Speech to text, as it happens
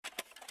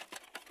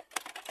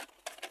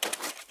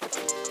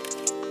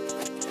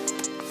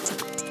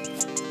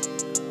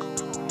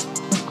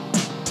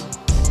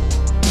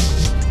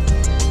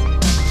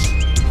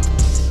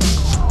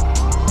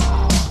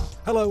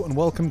Hello and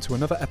welcome to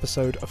another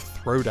episode of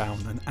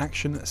Throwdown, an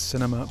action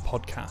cinema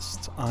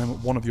podcast.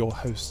 I'm one of your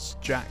hosts,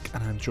 Jack,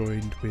 and I'm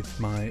joined with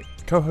my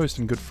co-host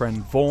and good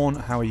friend, Vaughn.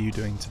 How are you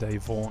doing today,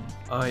 Vaughn?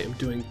 I am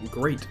doing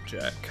great,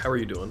 Jack. How are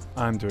you doing?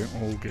 I'm doing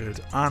all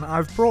good, and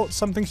I've brought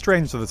something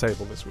strange to the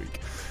table this week.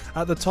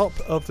 At the top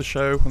of the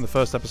show, in the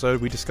first episode,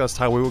 we discussed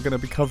how we were going to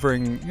be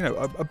covering,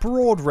 a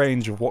broad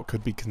range of what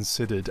could be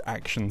considered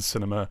action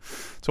cinema,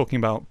 talking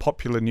about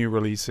popular new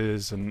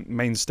releases and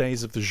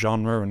mainstays of the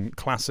genre and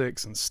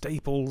classics and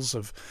staples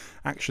of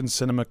action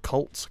cinema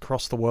cults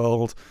across the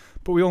world.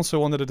 But we also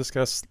wanted to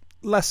discuss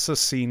lesser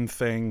seen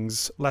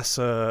things,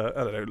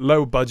 lesser,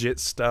 low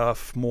budget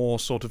stuff, more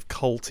sort of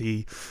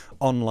culty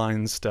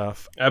online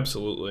stuff.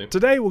 Absolutely.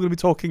 Today we're going to be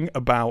talking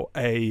about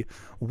a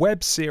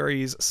web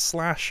series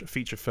 /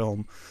 feature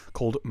film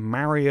called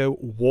Mario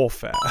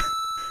Warfare.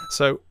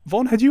 So,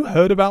 Vaughn, had you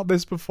heard about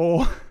this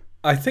before?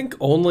 I think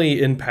only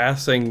in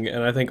passing,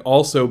 and I think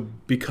also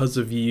because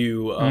of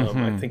you.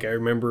 I think I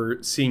remember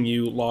seeing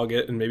you log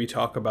it and maybe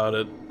talk about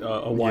it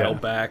a while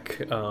back,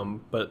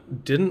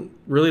 but didn't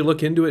really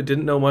look into it,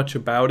 didn't know much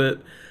about it.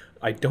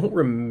 I don't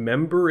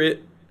remember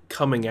it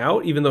coming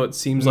out, even though it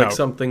seems like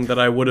something that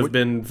I would have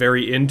been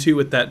very into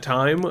at that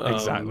time.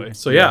 Exactly.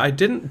 So yeah, I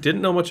didn't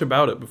know much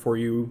about it before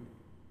you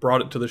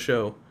brought it to the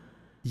show.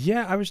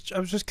 Yeah, I was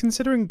just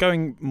considering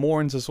going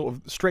more into sort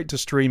of straight to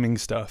streaming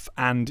stuff,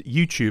 and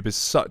YouTube is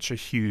such a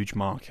huge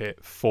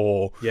market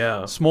for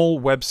small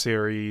web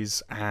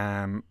series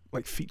and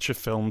like feature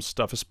film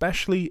stuff,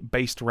 especially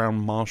based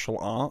around martial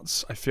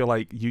arts. I feel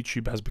like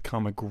YouTube has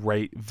become a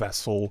great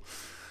vessel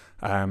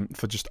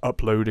for just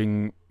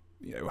uploading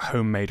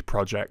homemade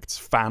projects,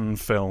 fan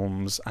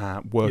films,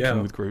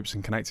 working with groups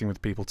and connecting with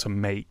people to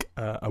make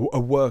a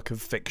work of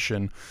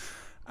fiction.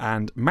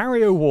 And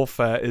Mario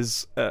Warfare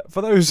is,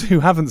 for those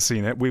who haven't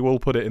seen it, we will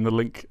put it in a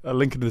link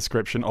in the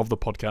description of the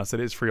podcast. It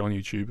is free on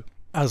YouTube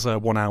as a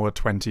 1 hour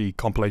 20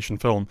 compilation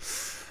film.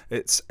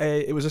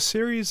 It was a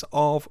series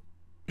of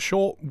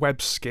short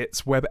web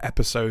skits, web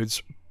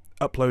episodes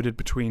uploaded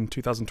between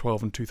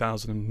 2012 and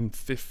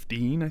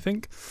 2015, I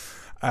think.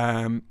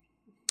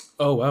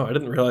 Oh, wow. I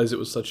didn't realize it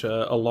was such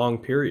a long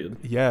period.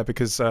 Yeah,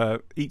 because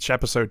each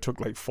episode took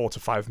like 4 to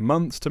 5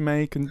 months to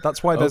make, and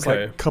that's why there's like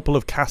a couple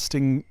of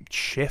casting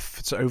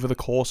shifts over the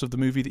course of the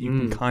movie that you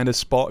can kind of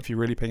spot if you're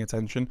really paying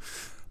attention.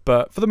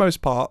 But for the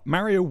most part,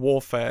 Mario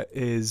Warfare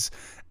is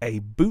a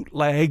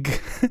bootleg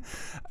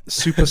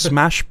Super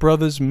Smash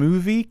Brothers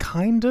movie,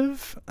 kind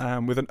of,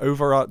 with an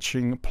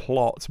overarching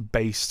plot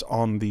based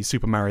on the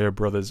Super Mario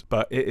Brothers.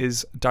 But it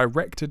is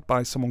directed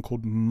by someone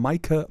called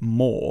Micah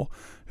Moore,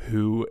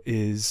 who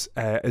is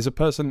a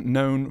person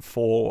known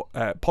for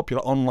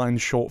popular online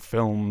short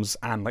films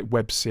and like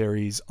web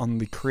series on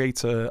the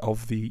creator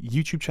of the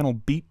YouTube channel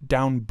Beat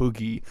Down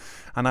Boogie.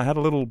 And I had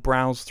a little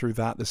browse through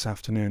that this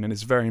afternoon, and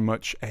it's very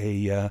much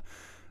a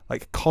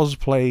like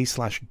cosplay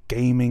 /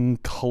 gaming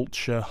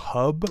culture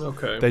hub.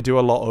 Okay. They do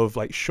a lot of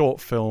like short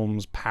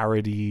films,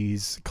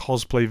 parodies,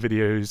 cosplay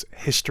videos,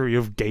 history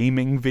of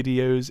gaming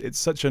videos. It's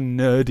such a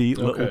nerdy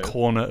little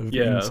corner of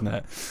the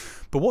internet.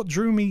 But what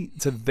drew me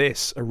to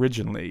this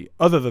originally,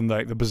 other than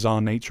like the bizarre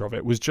nature of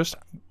it, was just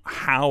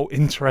how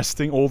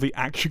interesting all the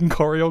action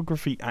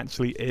choreography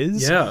actually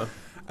is. Yeah.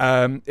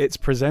 It's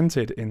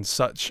presented in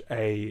such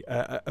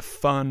a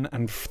fun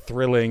and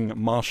thrilling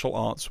martial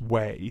arts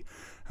way.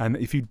 And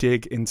if you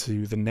dig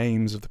into the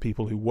names of the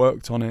people who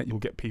worked on it, you'll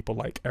get people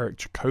like Eric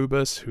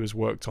Jacobus, who has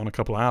worked on a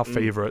couple of our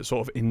favorite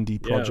sort of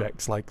indie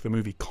projects like the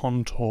movie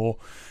Contour,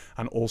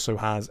 and also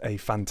has a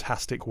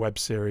fantastic web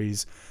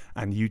series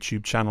and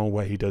YouTube channel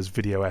where he does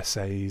video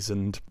essays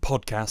and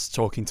podcasts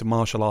talking to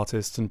martial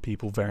artists and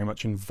people very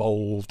much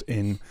involved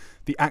in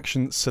the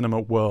action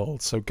cinema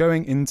world. So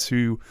going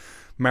into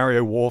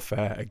Mario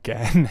Warfare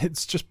again,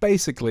 it's just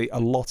basically a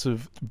lot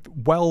of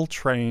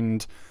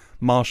well-trained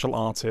martial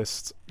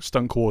artists,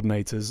 stunt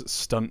coordinators,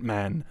 stunt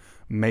men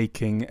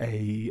making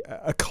a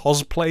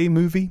cosplay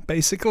movie,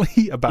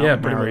 basically,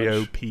 about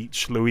Mario,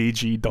 Peach,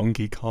 Luigi,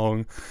 Donkey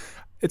Kong.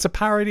 It's a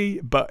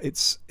parody, but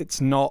it's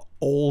not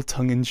all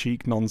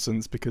tongue-in-cheek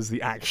nonsense, because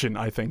the action,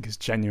 I think, is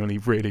genuinely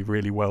really,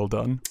 really well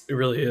done. It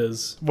really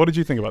is. What did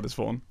you think about this,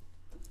 Vaughn?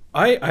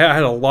 I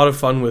had a lot of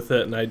fun with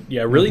it, and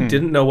I really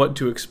didn't know what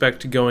to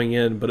expect going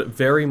in, but it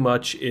very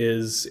much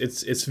is.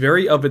 It's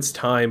very of its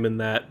time in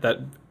that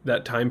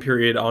time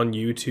period on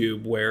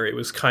YouTube, where it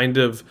was kind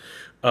of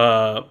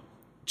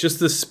just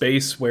this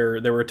space where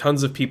there were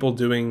tons of people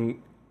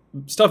doing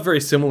stuff very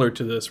similar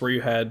to this, where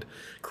you had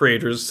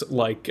creators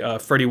like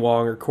Freddie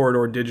Wong or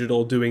Corridor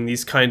Digital doing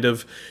these kind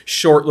of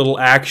short little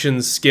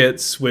action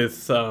skits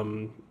with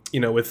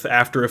with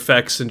After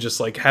Effects and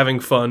just like having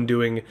fun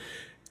doing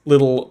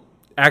little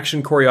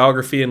action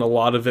choreography, and a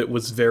lot of it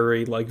was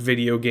very like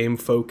video game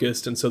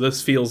focused. And so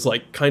this feels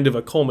like kind of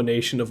a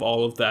culmination of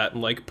all of that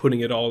and like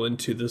putting it all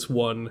into this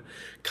one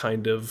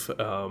kind of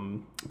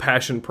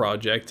passion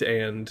project.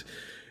 And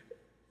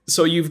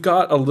so you've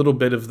got a little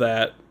bit of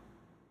that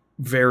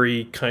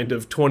very kind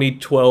of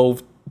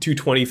 2012 to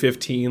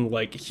 2015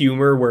 like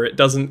humor, where it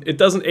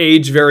doesn't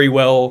age very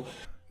well.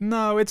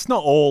 No, it's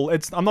not all.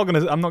 I'm not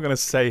gonna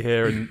say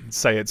here and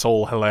say it's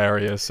all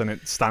hilarious and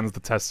it stands the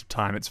test of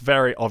time. It's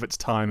very of its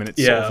time, and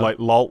it's sort of like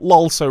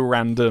lol so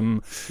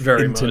random,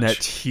 very internet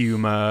much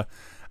humor.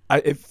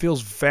 It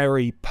feels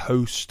very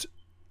post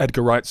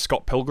Edgar Wright's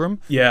Scott Pilgrim.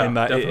 Yeah, in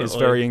that definitely. It is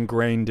very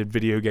ingrained in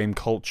video game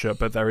culture,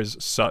 but there is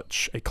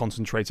such a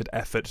concentrated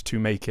effort to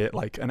make it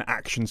like an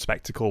action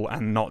spectacle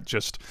and not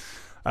just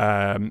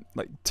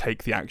like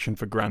take the action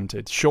for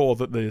granted. Sure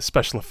that the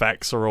special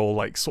effects are all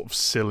like sort of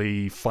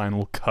silly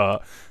Final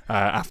Cut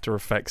After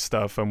Effects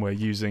stuff, and we're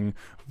using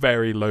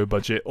very low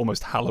budget,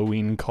 almost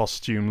Halloween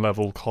costume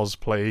level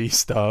cosplay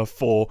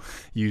stuff, or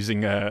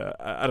using a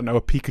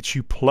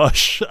Pikachu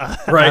plush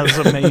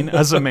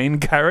as a main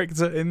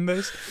character in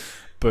this.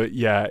 But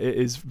yeah, it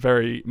is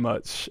very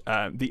much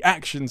the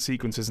action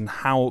sequences and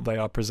how they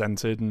are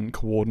presented and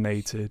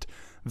coordinated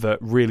that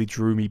really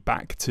drew me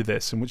back to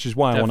this, and which is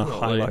why I want to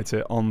highlight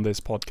it on this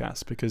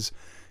podcast, because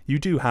you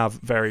do have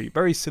very,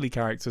 very silly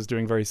characters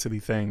doing very silly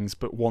things,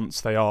 but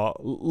once they are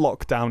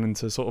locked down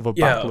into sort of a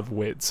battle of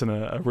wits and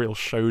a real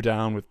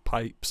showdown with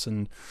pipes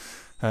and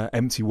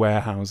empty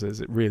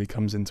warehouses, it really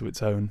comes into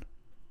its own.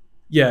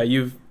 Yeah,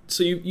 you've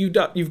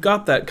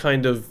got that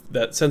kind of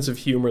that sense of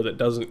humor that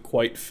doesn't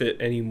quite fit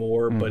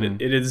anymore, but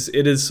it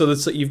is so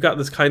that you've got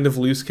this kind of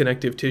loose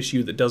connective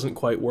tissue that doesn't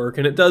quite work,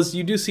 and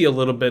you do see a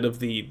little bit of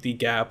the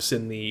gaps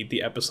in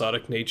the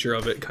episodic nature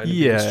of it kind of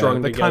being strung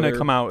together. They kind of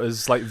come out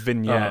as like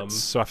vignettes.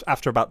 So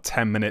after about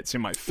 10 minutes, it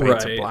might fade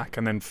to black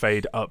and then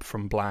fade up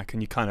from black,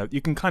 and you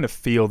can kind of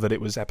feel that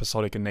it was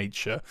episodic in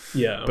nature.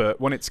 Yeah.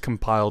 But when it's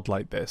compiled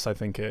like this, I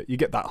think you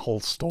get that whole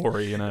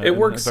story in a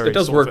very it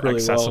does work really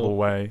accessible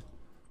way.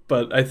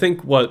 But I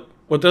think what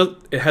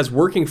it has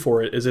working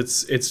for it is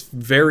it's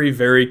very,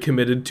 very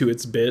committed to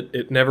its bit.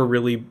 It never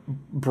really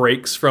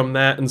breaks from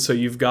that, and so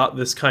you've got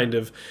this kind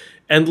of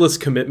endless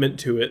commitment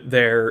to it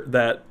there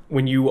that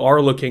when you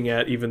are looking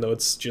at, even though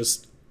it's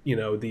just, you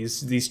know,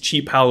 these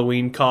cheap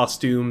Halloween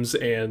costumes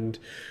and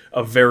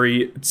a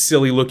very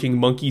silly looking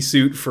monkey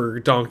suit for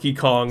Donkey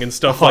Kong and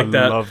stuff like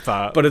that. I love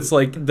that. But it's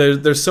like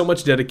there's so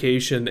much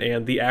dedication,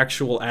 and the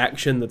actual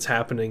action that's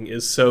happening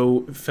is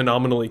so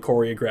phenomenally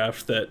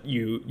choreographed that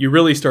you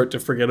really start to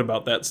forget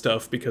about that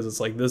stuff, because it's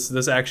like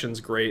this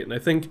action's great. And I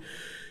think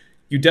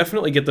you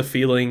definitely get the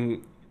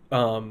feeling,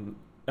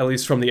 at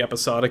least from the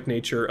episodic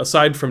nature,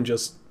 aside from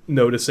just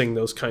noticing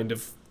those kind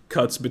of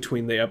cuts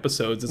between the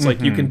episodes, it's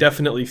like you can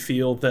definitely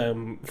feel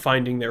them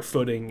finding their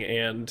footing,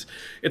 and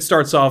it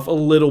starts off a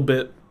little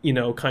bit, you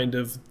know, kind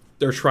of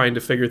they're trying to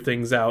figure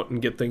things out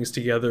and get things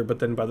together, but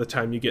then by the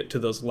time you get to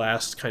those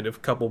last kind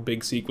of couple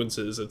big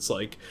sequences, it's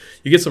like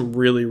you get some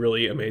really,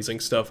 really amazing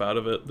stuff out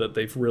of it that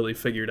they've really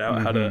figured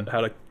out how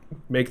to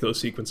make those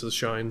sequences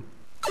shine.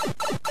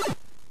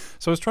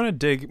 So I was trying to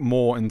dig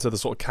more into the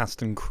sort of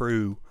cast and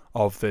crew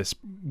of this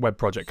web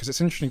project, because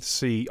it's interesting to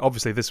see.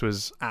 Obviously, this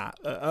was at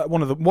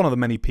one of the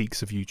many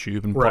peaks of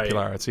YouTube and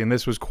popularity, and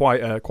this was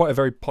quite a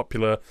very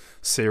popular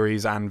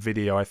series and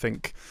video. I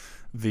think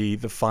the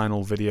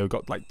final video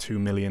got like 2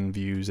 million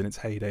views in its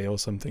heyday or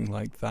something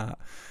like that.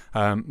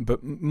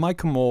 But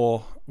Micah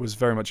Moore was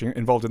very much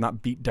involved in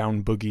that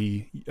Beatdown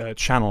Boogie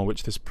channel,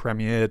 which this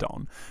premiered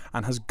on,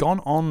 and has gone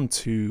on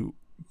to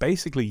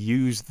basically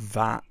use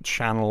that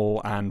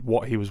channel and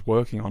what he was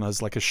working on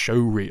as like a show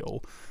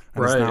reel.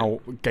 And has now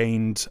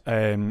gained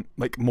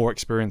like more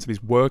experience, and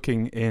he's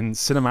working in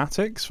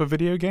cinematics for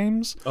video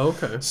games.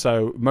 Okay.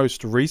 So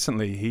most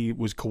recently, he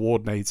was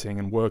coordinating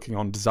and working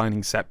on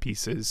designing set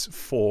pieces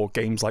for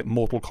games like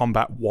Mortal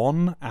Kombat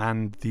 1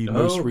 and the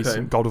most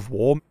recent God of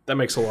War. That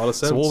makes a lot of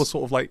sense. So all the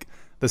sort of like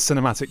the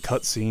cinematic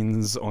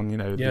cutscenes on, you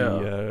know,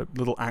 the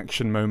little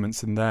action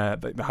moments in there,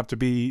 they have to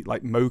be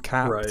like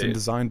mocapped and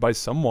designed by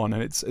someone,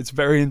 and it's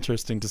very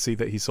interesting to see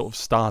that he sort of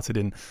started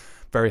in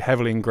very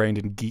heavily ingrained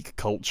in geek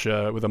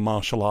culture with a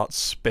martial arts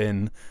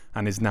spin,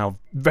 and is now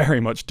very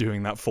much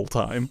doing that full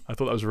time. I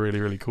thought that was really,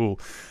 really cool.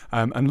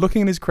 And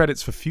looking at his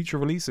credits for future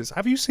releases,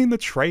 have you seen the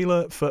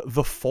trailer for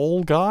The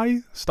Fall Guy,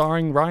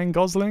 starring Ryan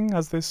Gosling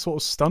as this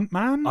sort of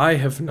stuntman? I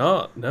have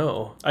not.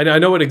 No, I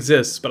know it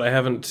exists, but I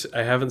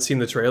haven't seen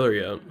the trailer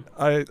yet.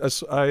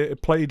 I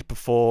played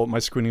before my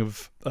screening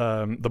of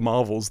The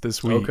Marvels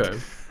this week. Okay.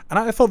 And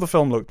I thought the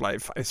film looked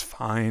like it's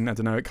fine. I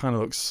don't know. It kind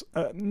of looks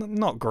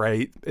not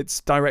great. It's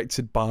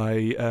directed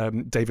by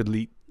David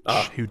Leitch,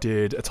 who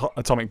did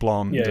Atomic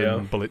Blonde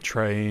and Bullet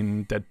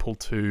Train, Deadpool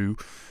 2.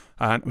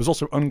 And it was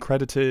also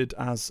uncredited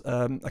as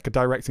like a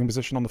directing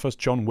position on the first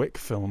John Wick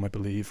film, I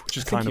believe, which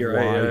is kind of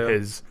why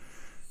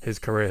his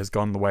career has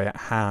gone the way it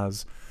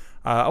has.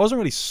 I wasn't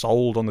really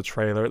sold on the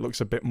trailer. It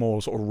looks a bit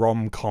more sort of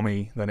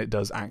rom-commy than it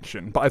does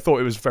action. But I thought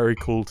it was very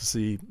cool to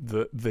see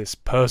that this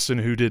person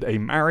who did a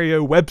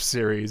Mario web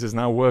series is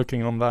now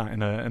working on that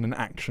in an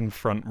action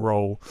front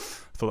role.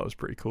 I thought that was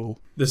pretty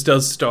cool. This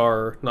does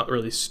not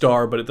really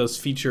star, but it does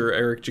feature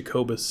Eric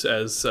Jacobus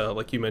as,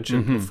 like you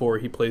mentioned before,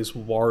 he plays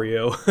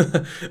Wario.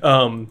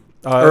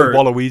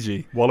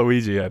 Waluigi,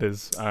 it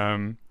is.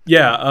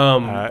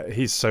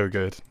 He's so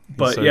good.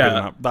 He's so good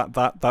in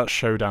that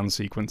showdown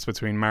sequence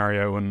between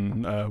Mario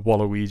and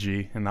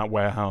Waluigi in that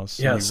warehouse.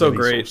 Yeah, so really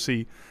great. Sort of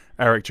see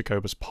Eric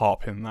Jacobus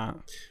pop in that.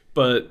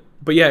 But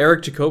yeah,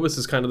 Eric Jacobus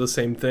is kind of the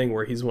same thing,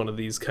 where he's one of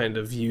these kind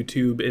of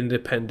YouTube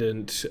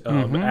independent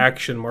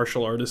action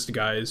martial artist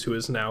guys who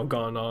has now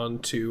gone on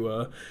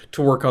to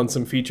work on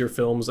some feature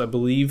films. I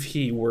believe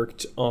he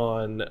worked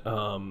on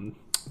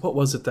what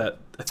was it that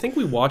I think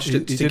we watched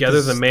it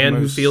together? The Man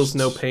Who Feels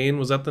No Pain.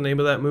 Was that the name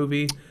of that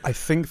movie? I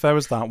think there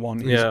was that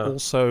one. He's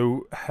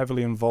also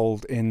heavily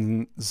involved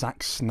in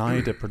Zack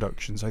Snyder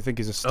productions. I think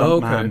he's a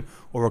stuntman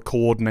or a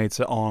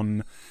coordinator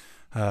on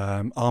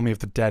Army of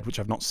the Dead, which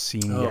I've not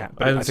seen yet.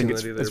 But I think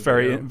it's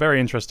very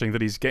interesting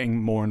that he's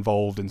getting more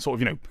involved in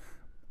sort of,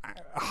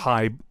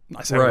 high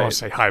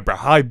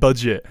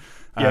budget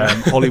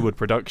Hollywood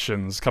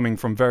productions coming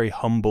from very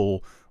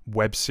humble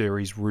web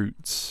series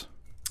roots.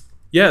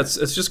 Yeah,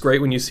 it's just great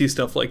when you see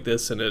stuff like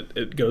this, and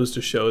it goes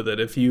to show that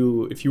if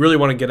you really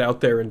want to get out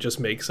there and just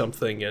make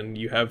something, and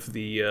you have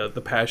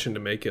the passion to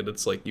make it,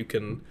 it's like you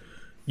can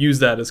use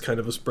that as kind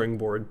of a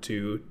springboard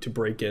to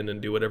break in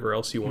and do whatever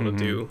else you want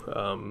to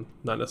do.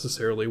 Not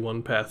necessarily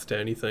one path to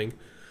anything.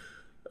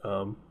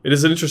 It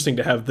is interesting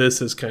to have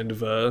this as kind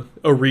of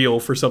a reel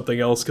for something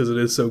else because it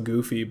is so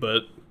goofy,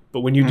 but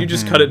when you do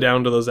just cut it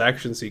down to those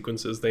action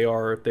sequences, they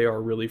are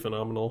really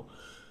phenomenal.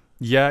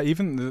 Yeah,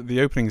 even the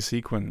opening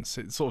sequence,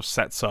 it sort of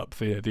sets up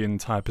the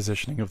entire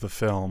positioning of the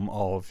film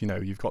of,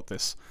 you've got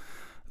this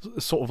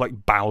sort of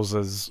like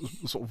Bowser's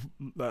sort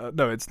of...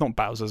 no, it's not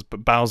Bowser's,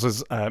 but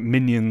Bowser's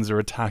minions are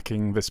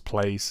attacking this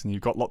place, and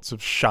you've got lots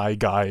of shy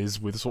guys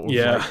with sort of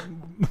like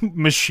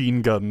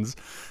machine guns,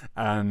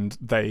 and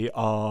they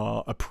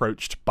are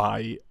approached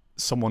by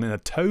someone in a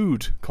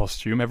Toad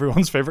costume,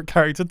 everyone's favorite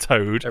character,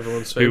 Toad.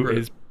 Everyone's favorite. Who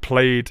is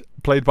played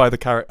by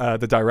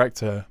the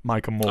director,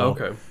 Micah Moore.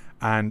 Okay.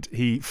 And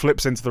he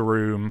flips into the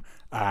room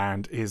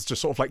and is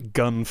just sort of like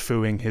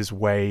gun-fooing his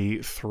way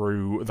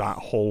through that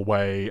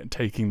hallway,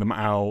 taking them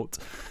out.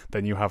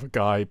 Then you have a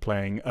guy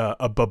playing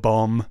a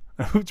Bob-omb,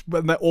 and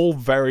they're all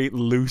very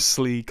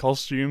loosely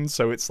costumed,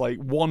 so it's like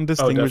one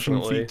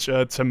distinguishing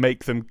feature to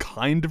make them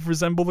kind of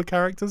resemble the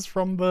characters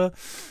from the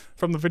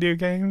video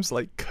games,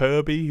 like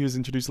Kirby, who's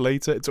introduced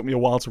later. It took me a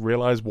while to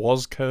realize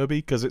was Kirby,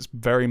 because it's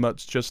very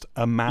much just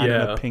a man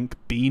in a pink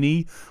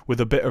beanie with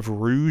a bit of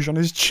rouge on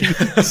his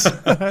cheeks.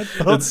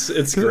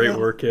 It's great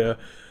work, yeah.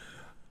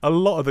 A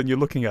lot of them, you're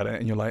looking at it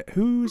and you're like,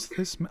 who's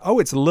this? Oh,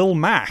 it's Lil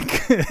Mac.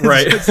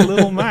 Right. It's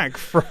Lil Mac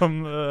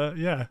from,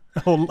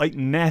 or like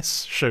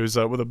Ness shows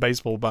up with a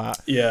baseball bat.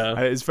 Yeah.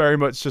 It's very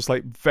much just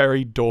like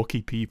very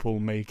dorky people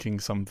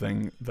making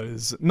something that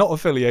is not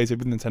affiliated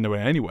with Nintendo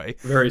in any way.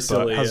 Very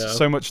silly, but has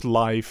so much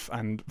life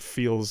and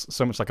feels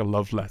so much like a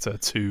love letter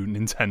to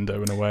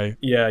Nintendo in a way.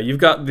 Yeah, you've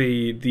got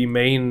the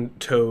main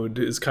Toad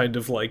is kind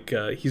of like,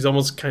 he's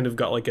almost kind of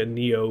got like a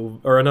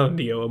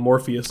a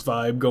Morpheus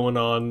vibe going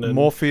on. And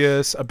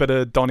Morpheus, a bit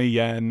of Donnie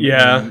Yen.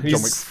 Yeah,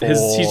 John Wick 4.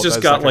 He's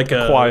just got like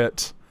a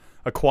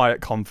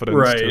quiet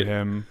confidence to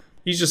him.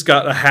 He's just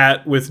got a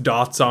hat with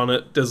dots on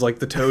it, does like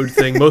the Toad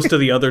thing. Most of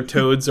the other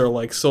Toads are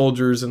like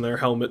soldiers, and their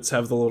helmets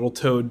have the little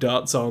Toad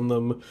dots on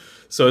them.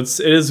 So it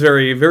is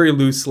very, very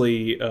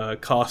loosely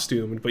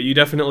costumed, but you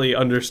definitely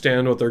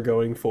understand what they're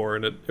going for,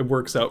 and it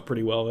works out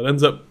pretty well. It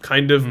ends up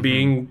kind of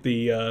being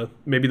the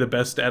maybe the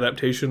best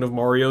adaptation of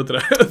Mario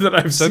that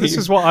I've seen. So this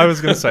is what I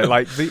was going to say.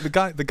 Like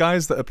the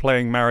guys that are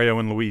playing Mario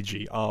and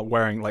Luigi are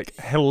wearing like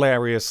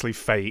hilariously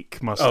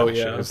fake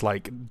mustaches,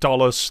 like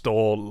dollar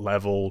store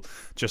level,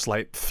 just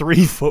like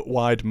 3 foot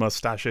wide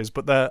mustaches.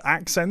 But their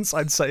accents,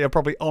 I'd say, are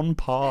probably on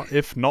par,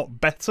 if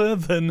not better,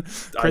 than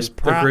Chris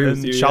Pratt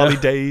and Charlie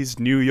Day's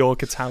New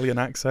York Italian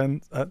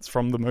accent. That's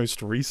from the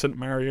most recent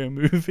Mario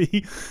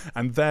movie,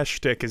 and their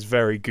shtick is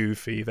very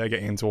goofy. They're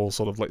getting into all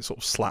sort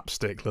of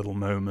slapstick little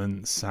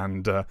moments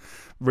and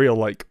real,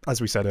 like as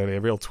we said earlier,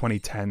 real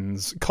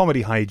 2010s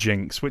comedy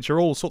hijinks, which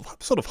are all sort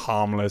of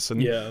harmless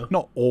and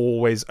not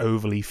always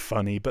overly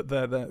funny, but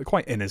they're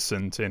quite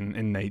innocent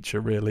in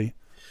nature, really.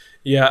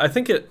 Yeah, I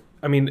think it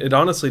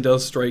honestly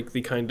does strike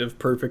the kind of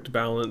perfect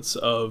balance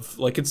of,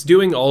 like, it's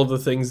doing all of the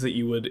things that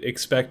you would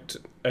expect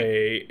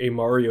a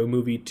Mario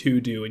movie to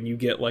do, and you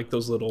get like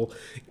those little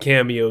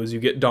cameos.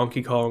 You get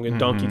Donkey Kong, and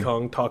Donkey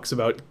Kong talks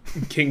about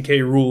King K.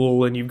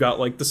 Rool, and you've got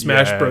like the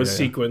Smash Bros.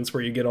 Sequence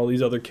where you get all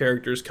these other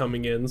characters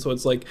coming in. So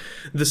it's like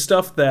the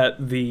stuff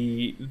that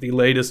the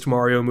latest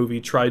Mario movie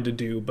tried to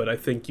do, but I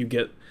think you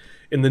get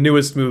in the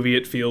newest movie,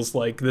 it feels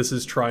like this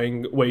is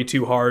trying way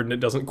too hard and it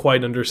doesn't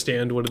quite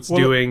understand what it's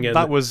doing. And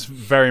that was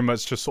very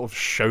much just sort of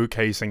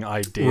showcasing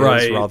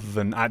ideas rather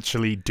than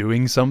actually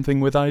doing something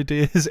with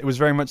ideas. It was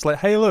very much like,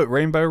 hey, look,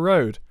 Rainbow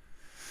Road.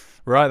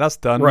 Right, that's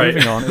done. Right.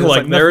 Moving on.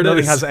 Like there nothing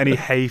it is. has any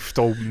heft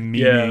or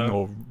meaning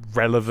or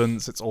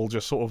relevance. It's all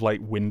just sort of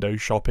like window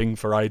shopping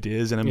for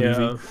ideas in a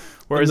movie.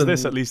 Whereas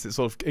this, at least,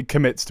 it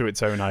commits to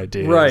its own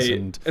ideas. Right.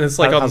 And it's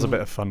like has a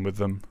bit of fun with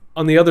them.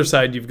 On the other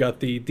side, you've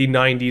got the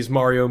 90s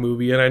Mario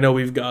movie, and I know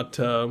we've got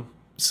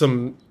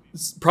some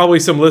probably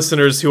some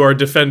listeners who are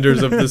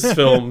defenders of this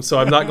film, so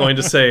I'm not going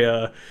to say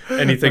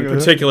anything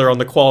particular on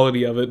the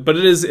quality of it. But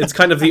it's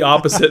kind of the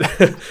opposite,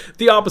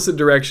 the opposite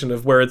direction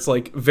of where it's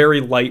like very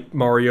light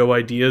Mario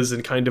ideas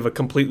and kind of a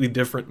completely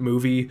different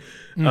movie.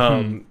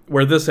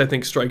 Where this, I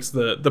think, strikes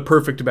the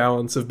perfect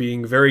balance of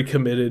being very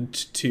committed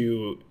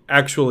to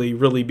actually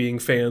really being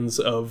fans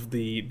of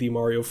the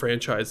Mario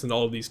franchise and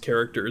all of these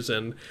characters,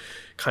 and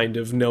kind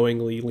of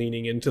knowingly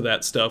leaning into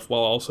that stuff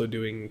while also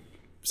doing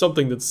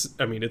something that's,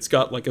 I mean, it's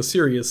got like a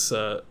serious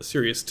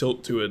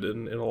tilt to it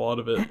in a lot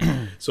of it.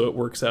 So it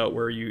works out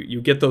where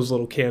you get those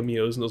little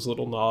cameos and those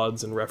little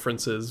nods and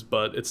references,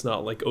 but it's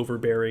not like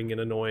overbearing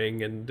and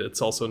annoying, and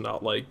it's also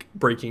not like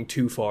breaking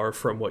too far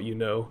from what you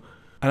know.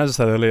 And as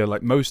I said earlier,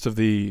 like most of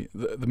the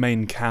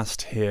main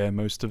cast here,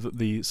 most of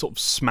the sort of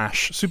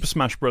Super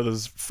Smash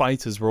Brothers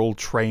fighters were all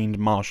trained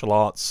martial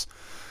arts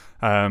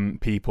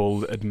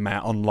people that had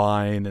met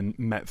online and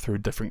met through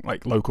different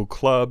like local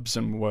clubs,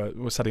 and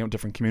were setting up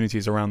different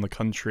communities around the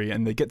country,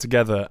 and they get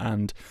together,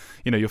 and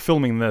you're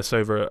filming this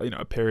over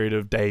a period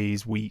of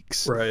days,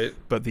 weeks, right?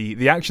 But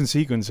the action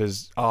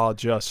sequences are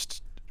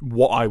just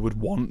what I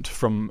would want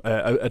from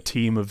a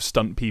team of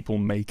stunt people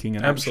making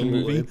an action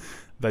movie.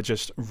 They're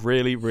just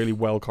really, really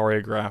well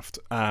choreographed.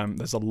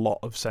 There's a lot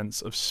of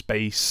sense of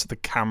space. The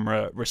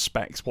camera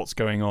respects what's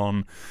going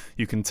on.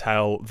 You can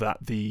tell that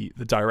the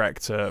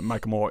director,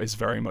 Michael Moore, is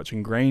very much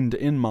ingrained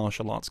in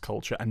martial arts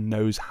culture and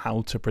knows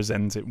how to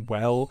present it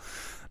well.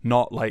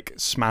 Not like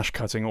smash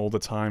cutting all the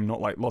time, not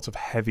like lots of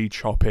heavy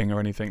chopping or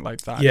anything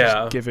like that. Yeah.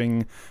 Just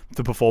giving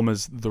the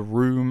performers the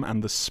room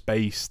and the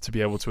space to be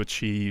able to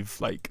achieve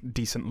like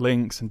decent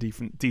links and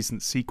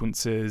decent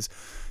sequences.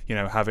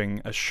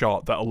 Having a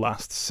shot that'll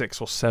last 6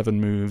 or 7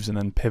 moves and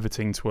then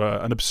pivoting to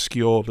an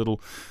obscure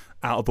little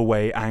out of the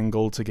way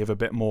angle to give a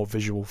bit more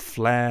visual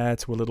flair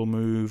to a little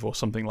move or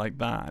something like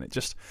that. And it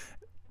just,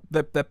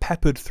 they're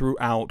peppered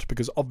throughout,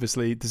 because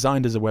obviously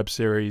designed as a web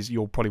series,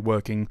 you're probably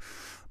working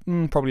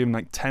probably in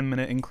like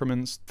 10-minute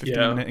increments,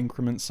 15-minute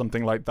increments,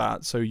 something like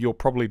that. So you're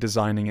probably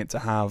designing it to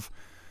have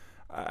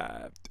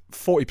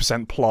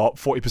 40% plot,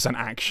 40%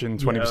 action,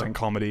 20%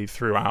 comedy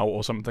throughout,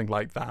 or something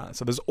like that.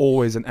 So there's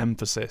always an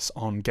emphasis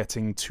on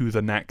getting to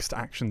the next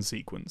action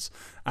sequence.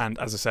 And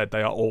as I said,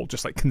 they are all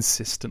just like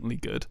consistently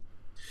good.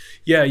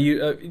 Yeah,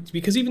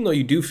 because even though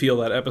you do feel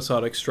that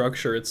episodic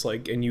structure, it's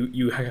like, and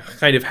you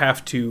kind of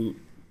have to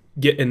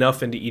get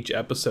enough into each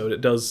episode,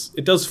 it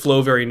does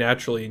flow very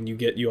naturally, and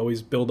you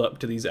always build up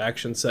to these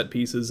action set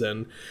pieces,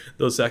 and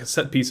those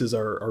set pieces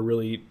are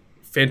really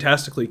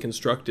fantastically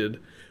constructed.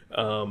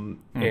 And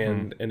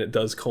it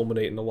does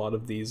culminate in a lot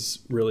of these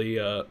really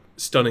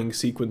stunning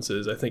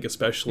sequences. I think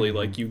especially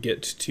like you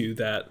get to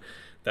that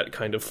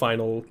kind of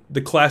final,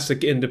 the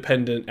classic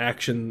independent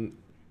action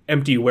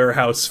empty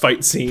warehouse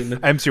fight scene.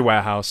 Empty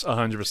warehouse,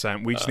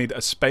 100%. We just need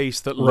a space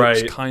that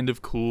looks kind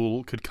of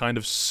cool, could kind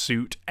of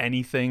suit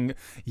anything.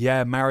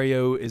 Yeah,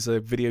 Mario is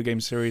a video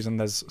game series, and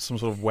there's some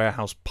sort of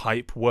warehouse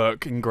pipe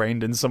work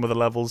ingrained in some of the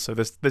levels, so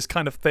this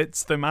kind of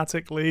fits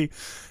thematically.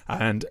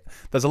 And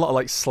there's a lot of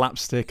like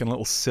slapstick and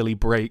little silly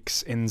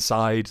breaks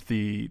inside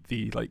the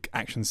like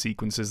action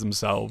sequences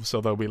themselves. So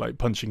they'll be like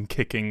punching,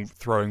 kicking,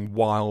 throwing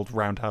wild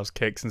roundhouse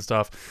kicks and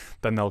stuff.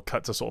 Then they'll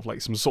cut to sort of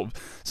like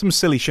some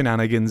silly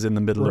shenanigans in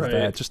the middle of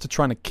there, just to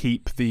try to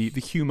keep the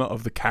humor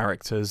of the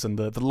characters and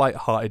the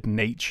light-hearted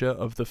nature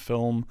of the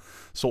film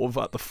sort of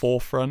at the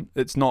forefront.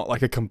 It's not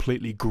like a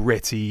completely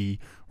gritty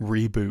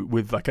reboot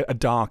with like a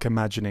dark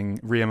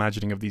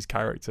reimagining of these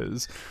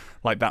characters.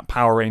 Like that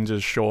Power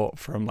Rangers short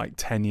from like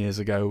 10 years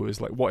ago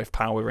was like, what if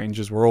Power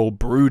Rangers were all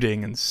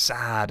brooding and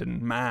sad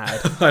and mad?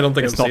 I don't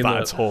think it's not that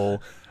at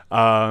all.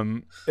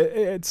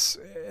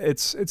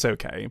 It's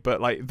okay,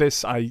 but like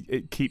this,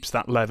 it keeps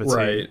that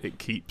levity. It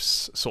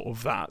keeps sort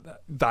of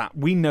that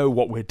we know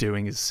what we're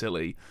doing is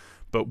silly,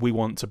 but we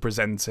want to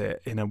present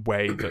it in a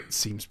way that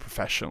seems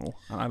professional,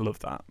 and I love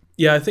that.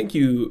 Yeah, I think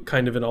you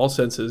kind of, in all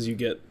senses, you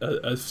get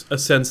a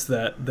sense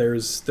that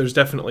there's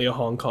definitely a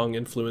Hong Kong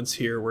influence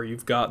here, where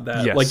you've got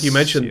that, like you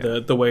mentioned,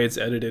 the way it's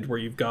edited, where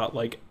you've got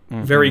like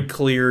very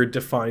clear,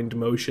 defined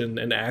motion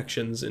and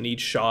actions in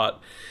each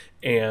shot,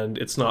 and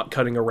it's not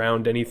cutting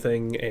around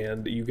anything,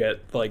 and you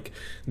get like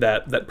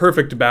that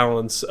perfect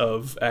balance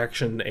of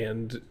action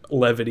and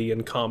levity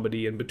and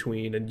comedy in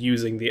between, and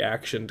using the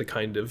action to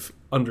kind of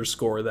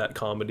underscore that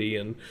comedy,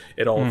 and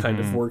it all kind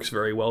of works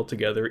very well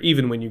together,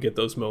 even when you get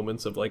those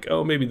moments of like,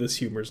 oh, maybe this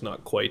humor's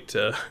not quite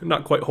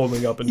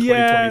holding up in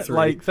 2023.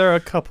 Like there are a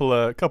couple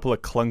of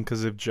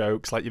clunkers of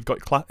jokes. Like you've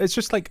got it's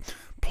just like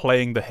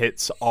playing the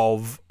hits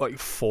of like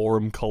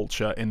forum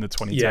culture in the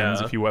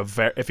 2010s.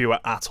 If you were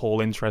at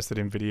all interested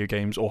in video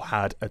games or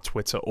had a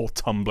Twitter or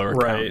Tumblr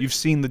account, you've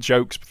seen the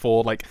jokes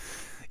before. Like,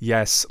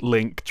 yes,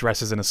 Link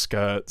dresses in a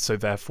skirt, so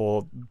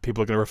therefore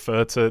people are going to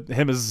refer to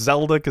him as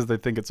Zelda because they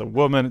think it's a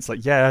woman. It's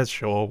like, yeah,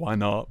 sure, why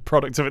not?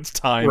 Product of its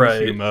time,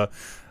 humor.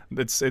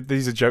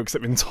 These are jokes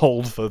that have been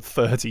told for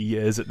 30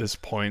 years at this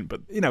point,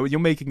 but you're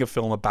making a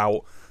film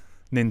about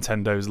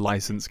Nintendo's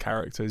licensed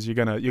characters. You're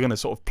gonna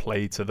sort of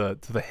play to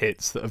the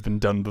hits that have been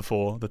done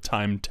before, the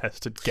time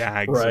tested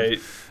gags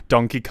of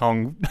Donkey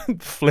Kong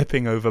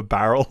flipping over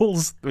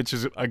barrels, which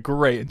is a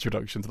great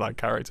introduction to that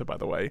character, by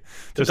the way.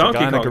 The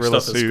Donkey Kong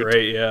stuff is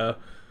great, yeah.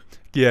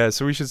 Yeah,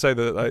 so we should say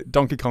that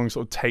Donkey Kong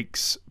sort of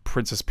takes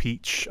Princess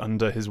Peach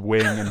under his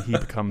wing, and he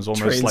becomes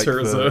almost like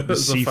the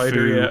Sifu,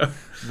 fighter,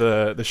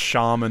 the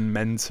shaman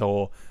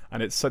mentor.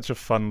 And it's such a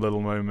fun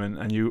little moment,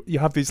 and you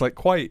have these like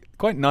quite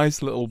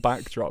nice little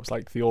backdrops,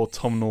 like the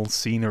autumnal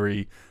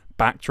scenery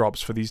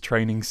backdrops for these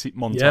training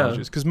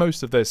montages. Because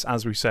most of this,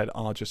 as we said,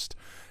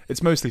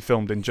 it's mostly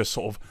filmed in just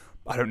sort of,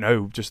 I don't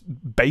know, just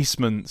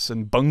basements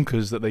and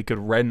bunkers that they could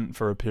rent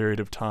for a period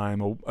of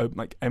time, or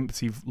like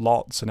empty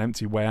lots and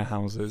empty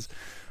warehouses.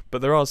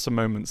 But there are some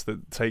moments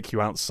that take you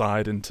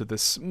outside into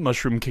this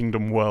Mushroom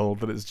Kingdom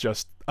world that is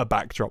just a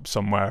backdrop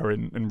somewhere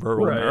in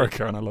rural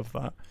America, and I love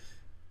that.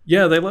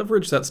 Yeah, they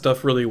leverage that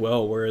stuff really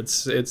well, where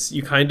it's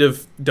you kind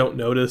of don't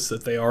notice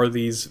that they are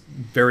these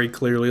very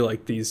clearly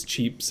like these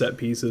cheap set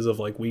pieces of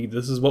like,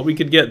 this is what we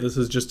could get. This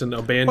is just an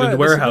abandoned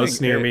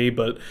warehouse near me,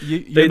 but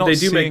they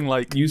do make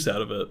like use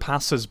out of it.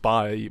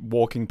 Passers-by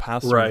walking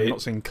past them, you're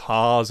not seeing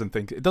cars and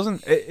things. It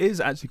is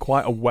actually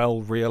quite a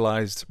well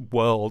realized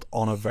world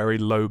on a very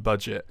low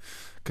budget,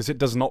 because it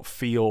does not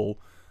feel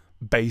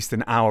based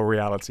in our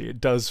reality.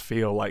 It does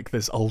feel like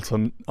this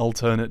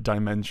alternate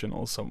dimension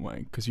or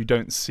something, because you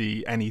don't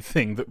see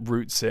anything that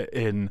roots it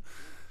in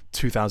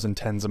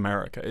 2010's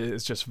America.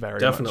 It's just very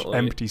much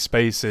empty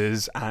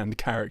spaces and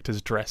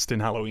characters dressed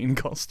in Halloween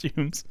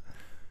costumes.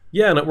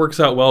 Yeah, and it works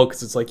out well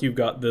because it's like you've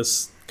got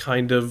this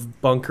kind of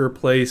bunker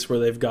place where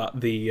they've got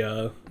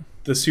the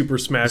Super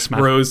Smash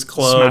Bros.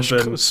 Club.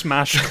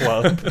 Smash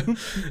Club.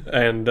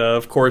 And,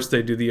 of course,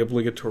 they do the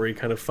obligatory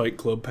kind of Fight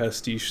Club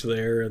pastiche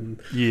there.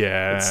 And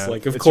yeah. It's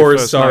like, of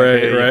course,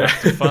 alright, right? You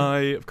have to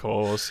fight, of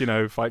course.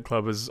 Fight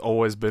Club has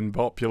always been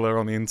popular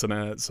on the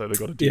internet, so they've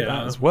got to do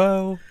that as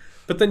well.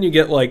 But then you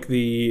get, like,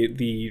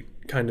 the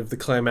kind of the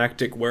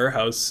climactic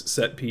warehouse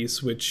set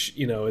piece, which,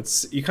 you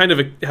kind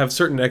of have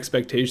certain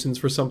expectations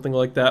for something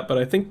like that, but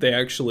I think they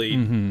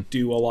actually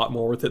do a lot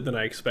more with it than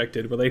I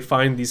expected, where they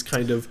find these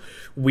kind of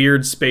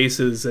weird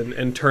spaces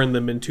and turn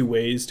them into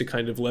ways to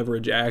kind of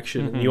leverage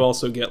action. And you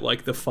also get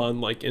like the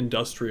fun, like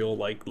industrial,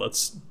 like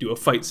let's do a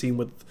fight scene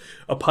with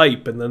a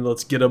pipe, and then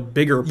let's get a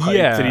bigger pipe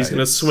that he's going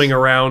to swing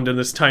around in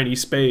this tiny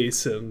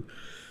space. And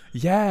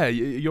yeah,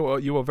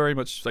 you are very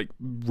much like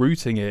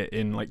rooting it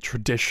in like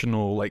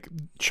traditional like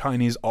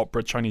Chinese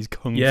opera, Chinese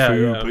kung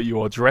fu, but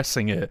you are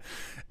dressing it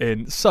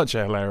in such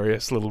a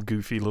hilarious little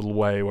goofy little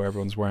way where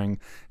everyone's wearing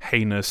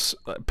heinous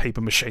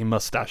paper mache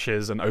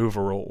mustaches and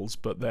overalls,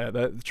 but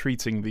they're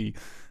treating the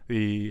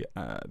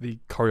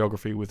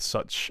choreography with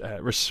such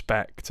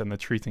respect, and they're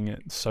treating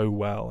it so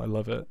well. I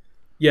love it.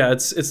 Yeah,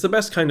 it's the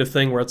best kind of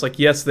thing where it's like,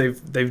 yes,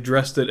 they've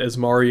dressed it as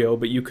Mario,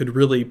 but you could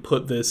really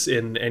put this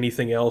in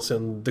anything else,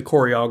 and the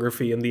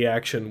choreography and the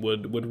action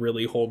would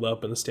really hold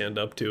up and stand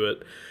up to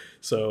it.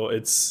 So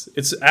it's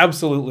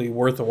absolutely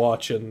worth a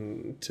watch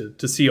and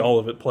to see all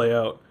of it play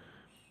out.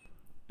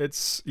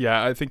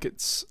 I think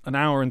it's an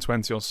hour and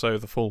 20 or so,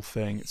 the full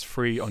thing. It's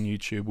free on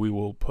YouTube. We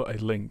will put a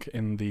link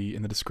in the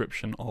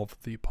description of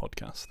the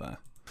podcast there.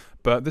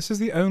 But this is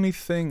the only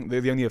thing,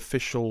 the only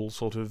official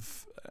sort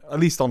of, at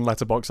least on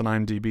Letterboxd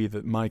and IMDb,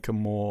 that Micah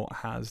Moore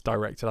has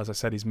directed. As I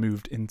said, he's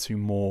moved into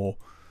more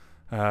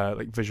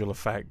like visual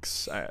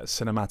effects,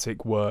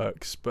 cinematic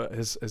works, but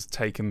has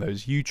taken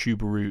those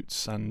YouTube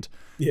roots and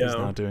is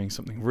now doing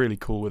something really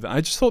cool with it.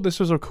 I just thought this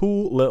was a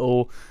cool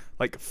little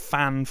like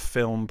fan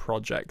film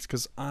project,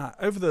 because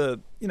over the,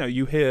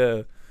 you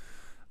hear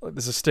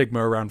there's a stigma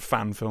around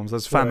fan films.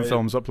 There's fan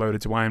films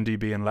uploaded to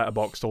IMDb and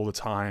Letterboxd all the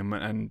time,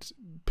 and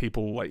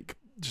people like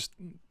just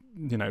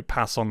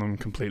pass on them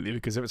completely,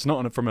 because if it's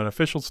not from an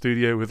official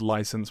studio with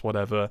license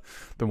whatever,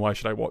 then why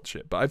should I watch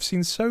it? But I've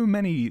seen so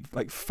many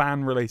like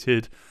fan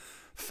related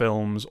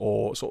films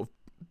or sort of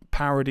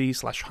parody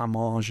 /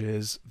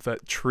 homages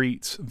that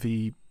treat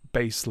the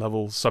base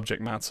level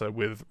subject matter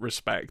with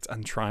respect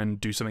and try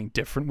and do something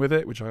different with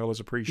it, which I always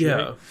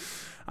appreciate.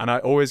 And I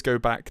always go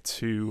back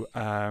to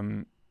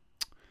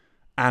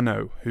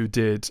Anno, who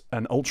did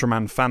an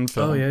Ultraman fan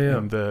film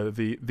in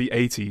the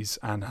 80s,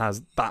 and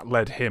that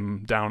led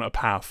him down a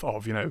path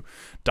of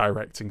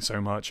directing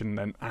so much and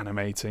then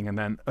animating, and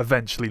then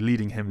eventually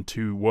leading him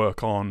to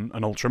work on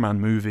an Ultraman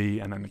movie,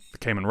 and then the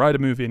Kamen Rider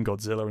movie and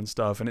Godzilla and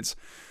stuff. And it's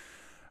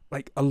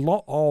like a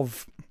lot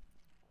of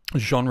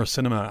genre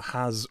cinema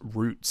has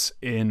roots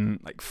in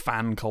like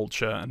fan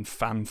culture and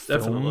fan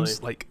films. Definitely.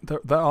 Like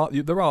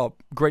there are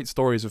great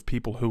stories of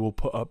people who will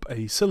put up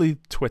a silly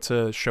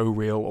Twitter show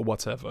reel or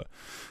whatever,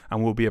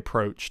 and will be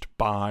approached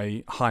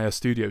by higher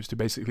studios to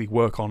basically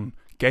work on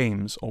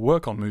games or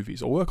work on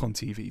movies or work on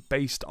TV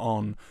based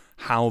on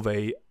how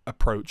they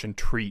approach and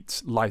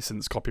treat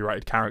licensed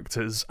copyrighted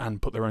characters and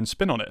put their own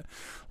spin on it.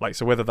 Like,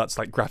 so whether that's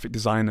like graphic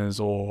designers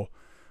or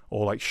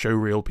like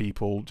showreel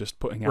people just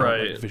putting out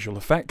like visual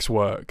effects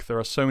work. There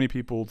are so many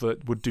people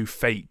that would do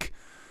fake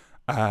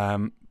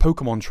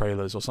Pokemon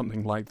trailers or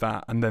something like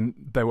that. And then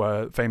there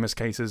were famous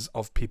cases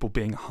of people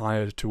being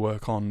hired to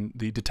work on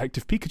the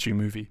Detective Pikachu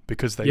movie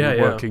because they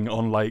were working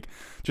on like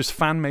just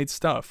fan-made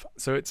stuff.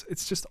 So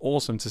it's just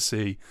awesome to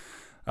see.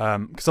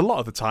 Because a lot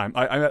of the time,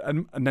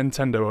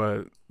 Nintendo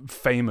are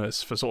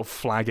famous for sort of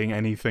flagging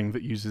anything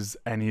that uses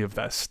any of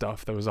their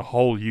stuff. There was a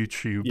whole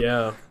YouTube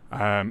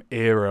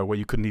era where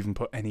you couldn't even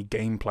put any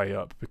gameplay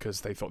up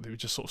because they thought they were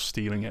just sort of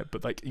stealing it.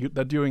 But like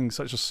they're doing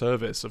such a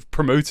service of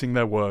promoting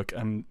their work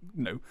and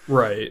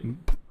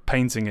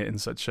painting it in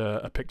such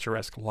a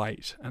picturesque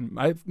light. And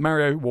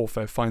Mario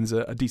Warfare finds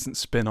a decent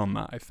spin on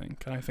that. I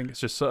think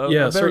it's just a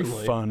very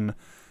certainly fun,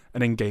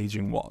 an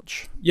engaging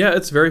watch. Yeah,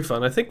 it's very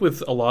fun. I think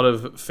with a lot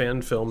of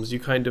fan films, you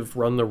kind of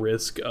run the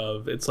risk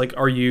of, it's like,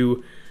 are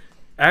you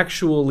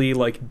actually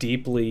like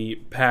deeply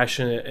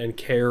passionate and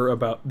care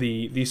about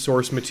the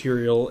source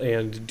material,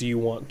 and do you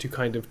want to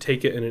kind of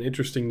take it in an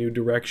interesting new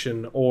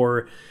direction?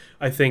 Or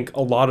I think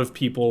a lot of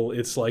people,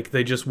 it's like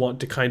they just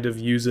want to kind of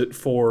use it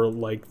for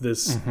like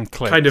this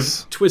kind of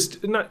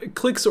twist, not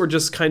clicks, or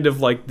just kind of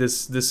like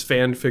this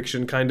fan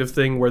fiction kind of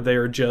thing where they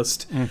are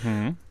just,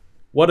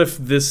 what if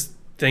this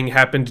thing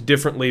happened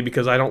differently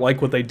because I don't like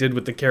what they did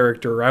with the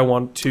character. I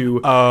want to,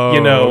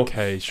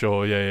 okay,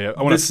 sure, yeah.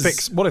 I want to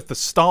fix. What if the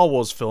Star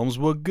Wars films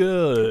were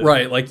good?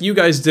 Right, like you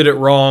guys did it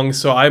wrong,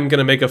 so I'm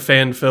gonna make a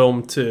fan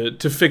film to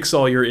fix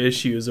all your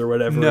issues or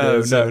whatever.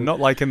 No, not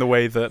like in the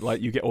way that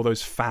like you get all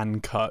those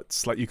fan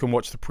cuts. Like you can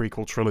watch the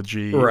prequel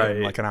trilogy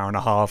in like an hour and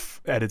a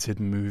half edited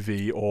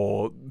movie,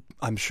 or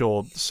I'm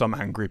sure some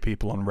angry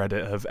people on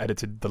Reddit have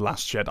edited The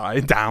Last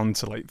Jedi down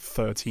to like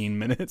 13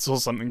 minutes or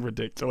something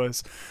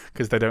ridiculous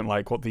because they don't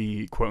like what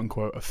the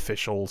quote-unquote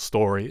official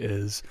story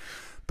is.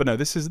 But no,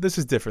 this is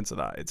different to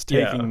that. It's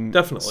taking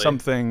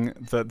something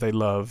that they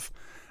love,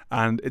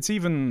 and it's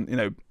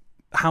even,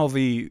 how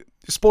the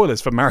spoilers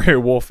for Mario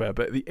Warfare,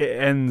 but it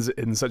ends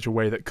in such a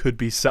way that could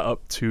be set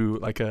up to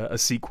like a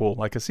sequel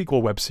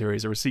web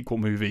series or a sequel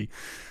movie.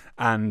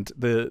 And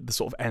the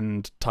sort of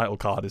end title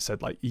card is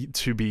said like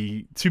to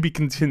be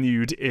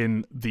continued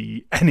in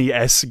the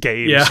NES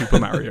game Super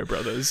Mario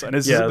Brothers, and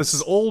this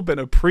has all been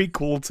a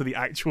prequel to the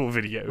actual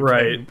video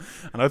game.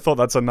 And I thought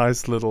that's a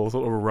nice little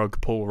sort of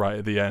rug pull right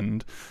at the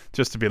end,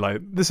 just to be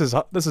like, this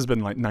has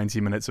been like 90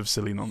 minutes of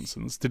silly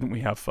nonsense. Didn't we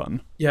have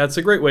fun? Yeah, it's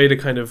a great way to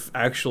kind of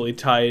actually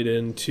tie it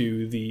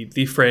into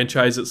the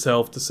franchise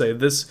itself, to say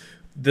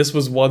this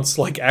was once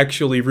like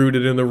actually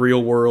rooted in the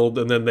real world,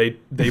 and then they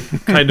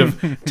kind of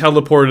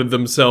teleported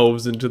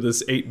themselves into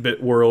this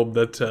 8-bit world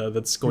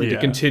that's going to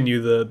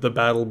continue the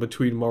battle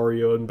between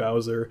Mario and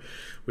Bowser,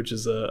 which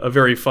is a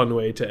very fun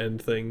way to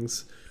end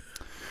things.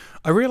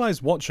 I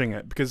realized watching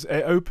it, because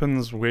it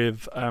opens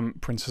with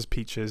Princess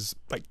Peach's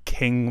like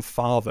king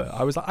father.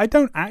 I was like, I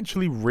don't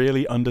actually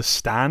really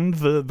understand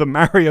the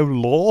Mario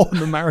lore,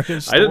 the Mario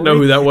story. I didn't know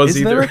who that was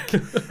either.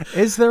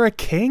 Is there a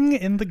king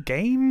in the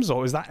games,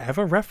 or is that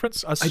ever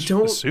referenced? I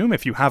don't assume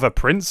if you have a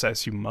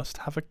princess, you must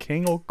have a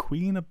king or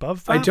queen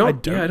above that. I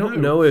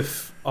don't know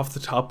if off the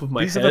top of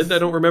my head, I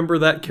don't remember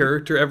that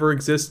character ever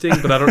existing,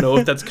 but I don't know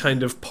if that's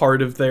kind of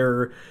part of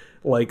their,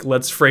 like,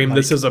 let's frame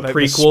this as a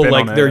prequel.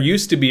 Like, there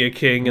used to be a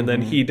king, and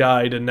then he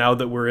died, and now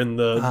that we're in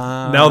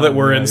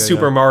the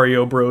Super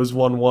Mario Bros.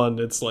 1-1,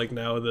 it's like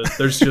now that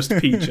there's just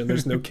Peach and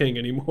there's no king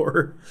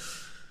anymore.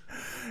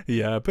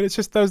 Yeah, but it's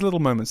just those little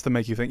moments that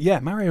make you think,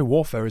 Mario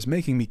Warfare is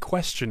making me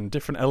question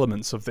different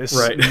elements of this.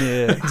 Right,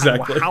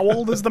 exactly. How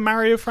old is the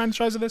Mario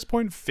franchise at this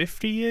point?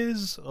 50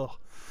 years? Ugh.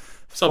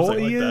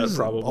 Something like years? That,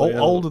 probably.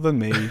 Older than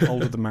me,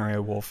 older than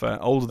Mario Warfare,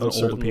 older than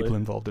all the people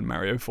involved in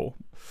Mario 4.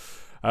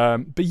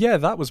 But yeah,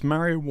 that was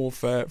Mario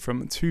Warfare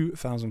from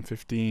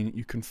 2015.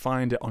 You can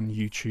find it on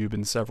YouTube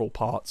in several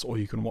parts, or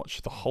you can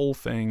watch the whole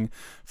thing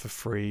for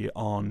free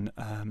on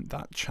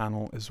that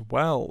channel as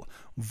well.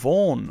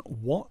 Vaughn,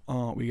 what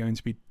are we going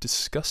to be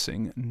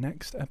discussing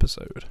next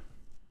episode?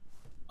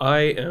 I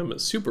am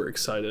super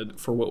excited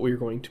for what we're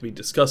going to be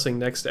discussing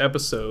next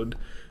episode.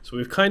 So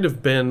we've kind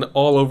of been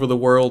all over the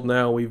world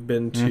now. We've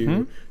been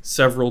to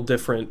several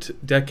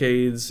different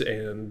decades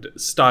and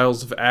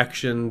styles of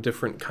action,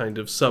 different kind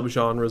of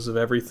subgenres of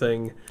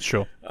everything.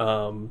 Sure.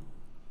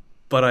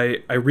 But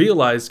I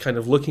realized, kind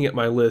of looking at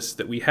my list,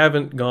 that we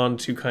haven't gone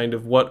to kind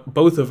of what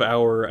both of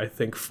our, I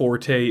think,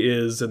 forte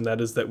is, and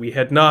that is that we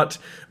had not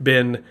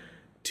been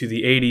to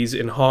the 80s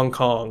in Hong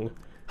Kong.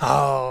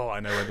 Oh,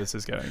 I know where this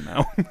is going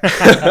now.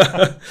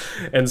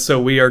 And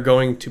so we are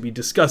going to be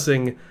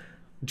discussing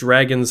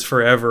Dragons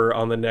Forever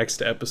on the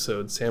next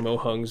episode. Sammo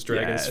Hung's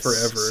Dragons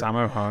Forever.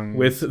 Sammo Hung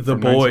with The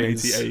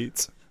Boys.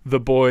 1988. The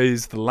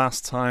Boys, the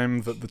last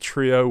time that the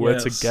trio were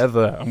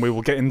together. And we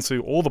will get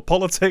into all the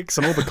politics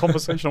and all the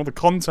conversation, all the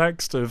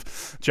context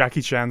of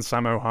Jackie Chan,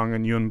 Sammo Hung,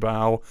 and Yun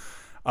Bao.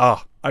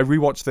 I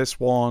rewatched this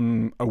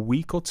one a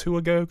week or two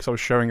ago because I was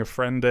showing a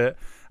friend it.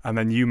 And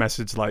then you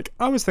messaged like,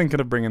 I was thinking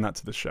of bringing that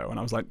to the show. And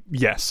I was like,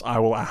 yes, I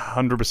will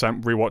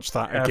 100% rewatch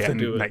that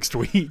again next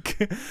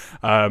week.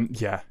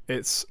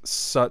 It's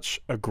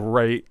such a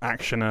great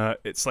actioner.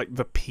 It's like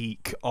the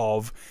peak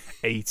of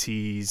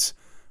 80s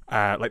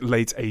like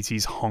late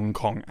 80s Hong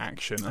Kong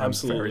action.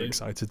 Absolutely. I'm very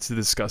excited to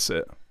discuss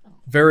it.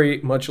 Very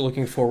much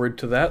looking forward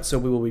to that. So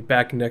we will be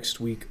back next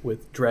week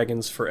with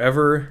Dragons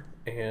Forever.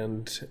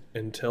 And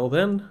until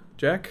then,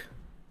 Jack,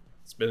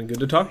 it's been good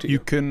to talk to you.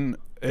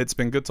 It's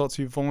been good to talk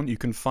to you, Vaughn. You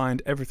can find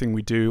everything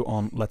we do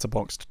on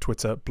Letterboxd,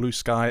 Twitter, Blue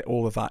Sky.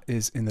 All of that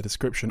is in the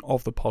description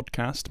of the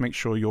podcast. Make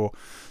sure you're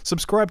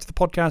subscribed to the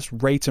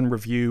podcast, rate and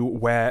review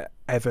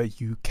wherever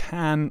you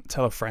can.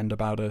 Tell a friend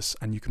about us,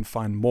 and you can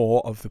find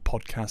more of the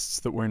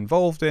podcasts that we're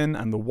involved in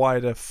and the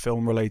wider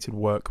film-related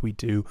work we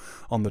do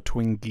on the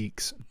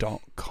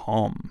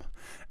twingeeks.com.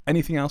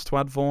 Anything else to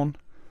add, Vaughn?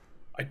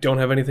 I don't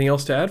have anything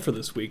else to add for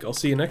this week. I'll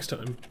see you next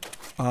time.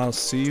 I'll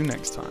see you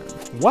next time.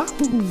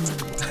 Wahoo!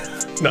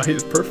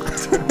 Nice,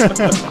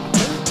 perfect.